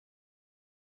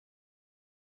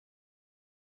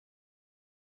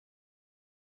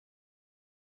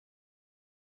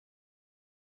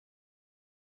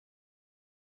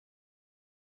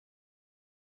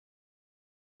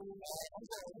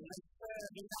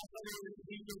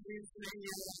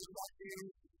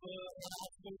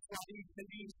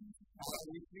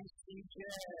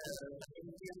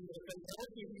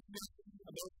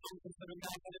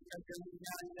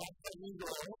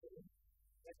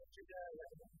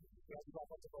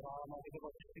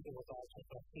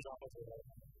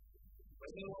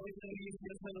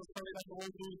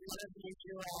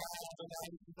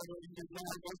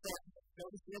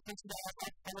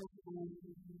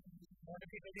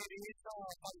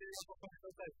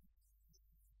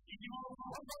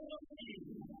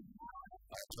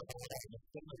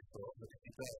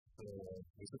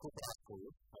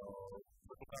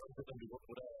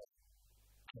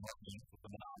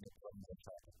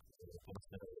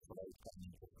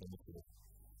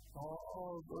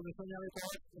My jsme měli to,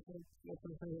 já si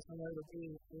myslím, že jsme měli dobrý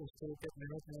 4-5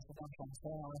 minut, měli jsme tam šance,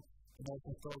 ale dali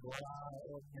jsme z toho góla,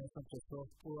 měli jsme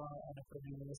přesilovku a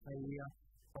neproměnili jsme ji a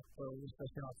pak už jsme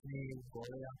ještě nacení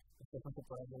góly a ještě jsme se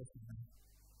poradili s nimi.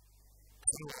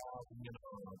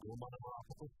 A golmana má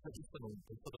potom se vystanou,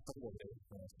 to se dostali do hry,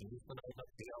 snížili jsme na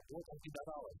 1-3 a bylo tam jít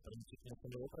dále, první třetí jsme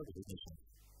měli opravdu vyzněšen.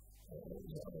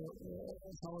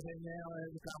 Samozřejmě, ale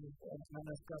říkám, jsme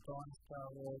dneska to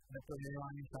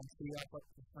neproměňování šancí a pak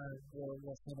jsme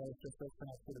vlastně dali přesvědce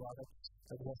na 2,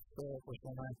 tak vlastně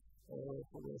pošleme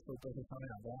soupeře sami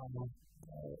na bránu.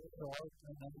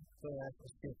 To je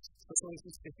prostě, to souvisí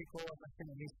s fyzikou a naším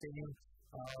umístěním,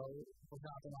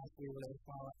 možná to má svůj vliv,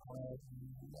 ale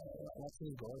vlastně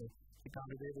góly. Říkám,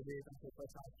 kdyby tam soupeř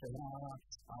nás přehrál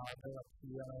a byl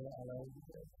lepší, ale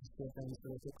prostě ten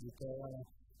výsledek je klíčový,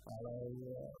 ale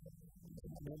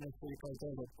nechci říkat, že to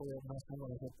je zodpovědnost nebo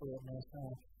nezodpovědnost,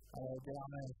 ale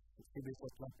děláme chyby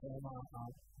pod tlakem a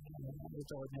je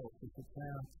to hodně obslužné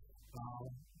a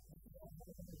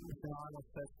myslím, že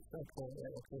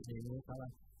jak to změnit, ale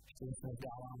ještě se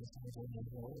vzdáváme samozřejmě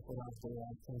pořád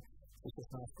spoluváci z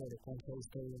 16. dokonce už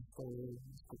tou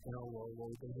skupinou o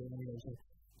udržení, takže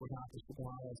pořád ještě to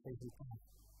máme svých výkonů.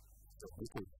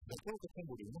 Děkuji. Děkuji, že jsem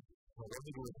budím.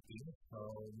 Velmi důležitý.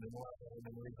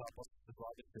 Minulý zápas se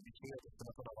zvládli Třebíči a to se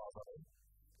na to navázali.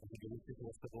 Takže děkuji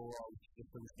za sebou a určitě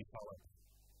se už nechále.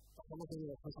 A samozřejmě,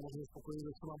 já jsem samozřejmě spokojený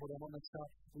se svýma bodama dneska,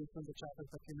 když jsem začátek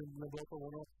taky nebylo to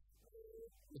ono.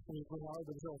 My jsme někdo hráli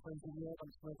dobře ofenzivně,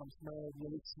 tam jsme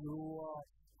měli sílu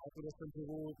a tu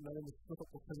defenzivu, nevím, jestli jsme to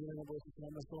podcenili, nebo jestli se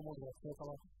nám nechtělo moc vracet,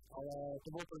 ale to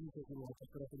bylo první třetinu,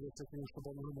 takže to dvě třetiny už to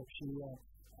bylo mnohem lepší a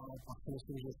pak si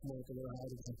myslím, že jsme to byli hráli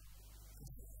dobře.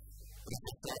 Když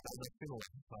jste to začinu,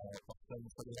 pak jsem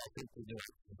se vyhlásil klidně,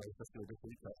 tady se si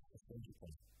lidový čas, to jsem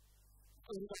říkal.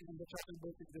 To říkám, ten začátek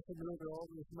byl těch 10 minut, jo,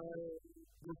 my jsme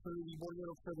byli výborně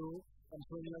dopředu, tam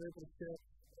jsme měli prostě,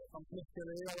 tam jsme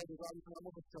chtěli, ale do závěru jsme nám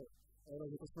moc nechtěli.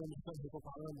 Takže to jsme mysleli, že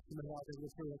popále musíme hrát jak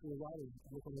věci, jak do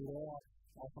závěru, to nejde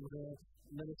a samozřejmě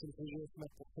nemyslím si, že jsme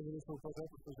podcenili soupeře,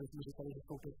 protože jsme říkali, že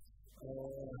soupeř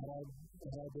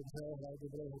hraje dobře, hraje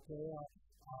dobré hokej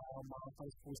a má tam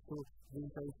spoustu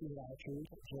vynikajících hráčů,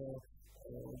 takže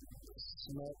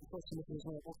to si myslím, že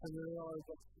jsme nepodcenili, ale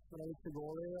tak jsme dali 3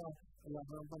 góly a jak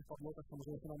nám tam padlo, tak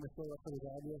samozřejmě se nám nechtělo zase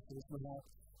vyřádit a chtěli jsme hrát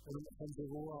jenom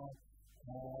ofenzivu a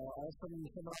já jsem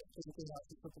rád, že ty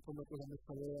hráči se potom jako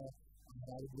zamysleli a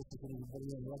hráli dvě třetiny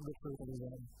výborně, jak dopředu, tak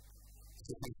vyřádit.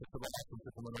 Když se třeba já jsem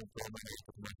se pomenul to, že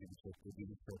to máš výčet,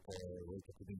 když se to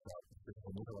vojka tudím krát, že se to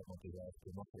můžela na ty hráčky,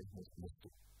 na těch mostu.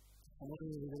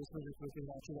 Samozřejmě viděli jsme, že ty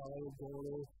hráči dávají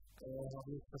góly,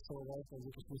 hlavně přesouvali, takže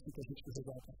to jsme si trošičku se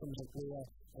zápasem řekli a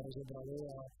rozebrali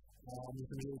a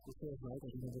myslím, že i kusy je znají,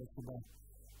 takže nebylo třeba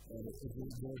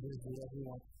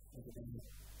zvýrazňovat.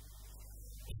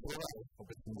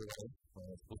 Opět fungovali,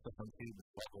 spousta šancí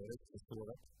byla góly,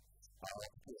 přesouvali a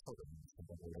taky jsou tam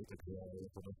góly, takže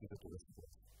to myslíte tu věci.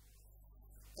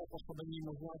 A poslední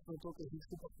možná jsme to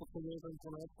trošičku podpořili ten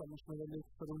konec, tam už jsme vedli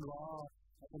 7-2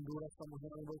 a ten důraz tam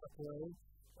možná nebyl takový.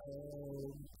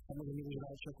 Samozřejmě, když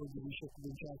hráči jako Divíšek,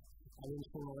 Kubinčák a když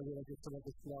jsou na ledě, tak je třeba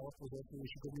vždycky dávat pozor,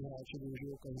 že šikovní hráči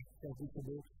využijou každý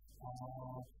chybu a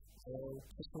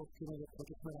přestovky,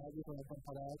 taky jsme rádi, to tam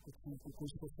padá, tak jsme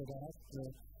si to předat,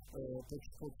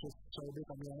 počet střelby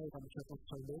tam je, tam už je to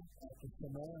střelby a to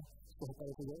chceme z toho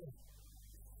tady to dělat.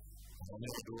 Hlavně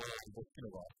hoduje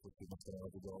Boskinová, protože na to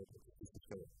nebudělal, protože si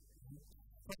střelil.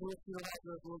 Tak Boskinová,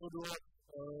 bylo to důle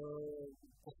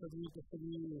poslední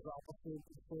zápasy,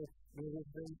 prostě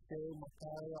Věřezdenské,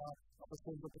 Makaj a to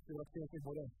jsou to prostě vlastně na těch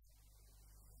bodech.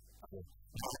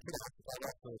 Taky dá se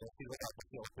dávat další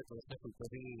zápasy opět vlastně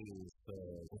soupeři z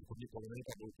východní poloviny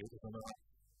tabulky, to znamená,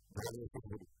 že je to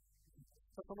bodů.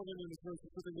 Tak samozřejmě, my jsme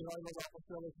sice teď vyhráli na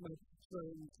zápasy, ale jsme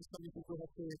v samé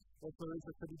situaci oslovili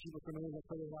se Třebíčí, protože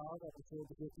začali vyhrát a protože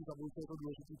v té tabulce je to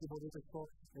důležitý, ty body teďko,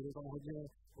 je tam hodně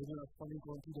nastavený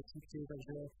kolem té desítky,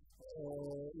 takže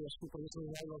je super, že jsme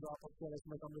vyhráli na zápasy, ale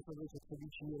jsme tam, kde jsme byli před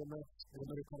Třebíčí, jedeme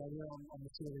do Kalaně a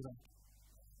musíme vyhrát.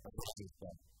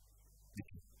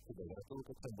 Díky. Super, já to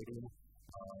potom budu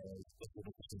a to se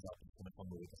dokončím zápas, to nechám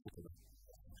mluvit asi tebe.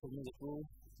 Předně děkuju.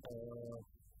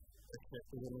 Tak jak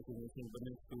to zhodnout, že jsem úplně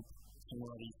vstup, přímo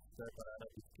na víc, to je paráda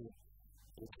vždycky.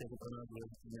 Určitě je to pro nás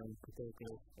důležitý, a musíte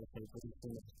vlastně vytvořit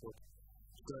svůj sport.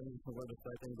 Škoda, že jsme mohli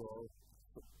dostat ten gól,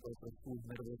 to je trošku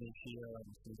nervóznější, ale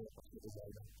myslím, že vlastně to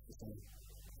zájde.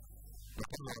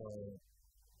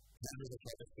 Můžeme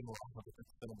začátek s tím nohám, aby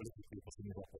jste nebyli všichni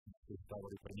poslední zápas, kteří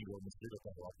stávali první gól, myslí do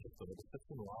toho a přesto do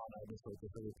 10 nohá a najednou se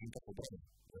otevřeli týmka v obraně.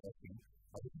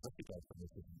 A to se zasýkal v tom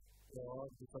myslím. Jo,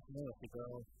 to se taky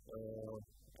nezasýkal,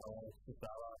 ale se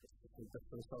stává, tak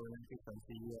se dostal do nějakých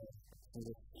šancí a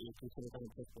když se mi tam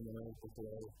úplně vzpomínal,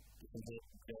 myslím, že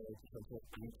ty šance v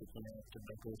první třetině před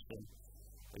brankou,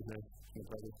 takže jsme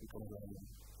právě si pomohli.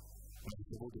 Mezi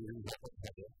sebou druhý zápas v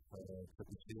hradě,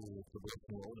 přepičky to bylo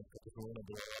smlouv, dneska to smlouv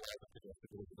nebylo, ale taky asi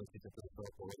to vysocí, že to dostalo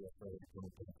pohled, jak to je výkonu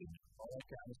pozitivní. Ale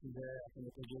já myslím, že já jsem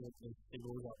řekl, že z těch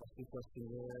dvou zápasů vlastně,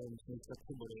 že musíme dostat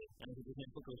 3 body. Já myslím, že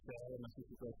něco kliše, ale v naší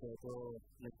situaci je to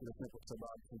neskutečně potřeba,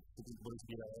 aby se ty body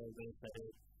sbírali, že je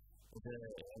série. Takže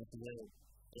já myslím, že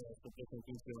je 100%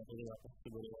 tím cílem, že zápas 3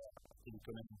 body a ty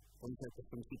výkony. Oni se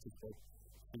to musí přispět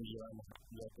s tím dílem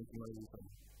a tím týmovým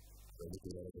výkonem.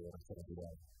 Děkuji, že se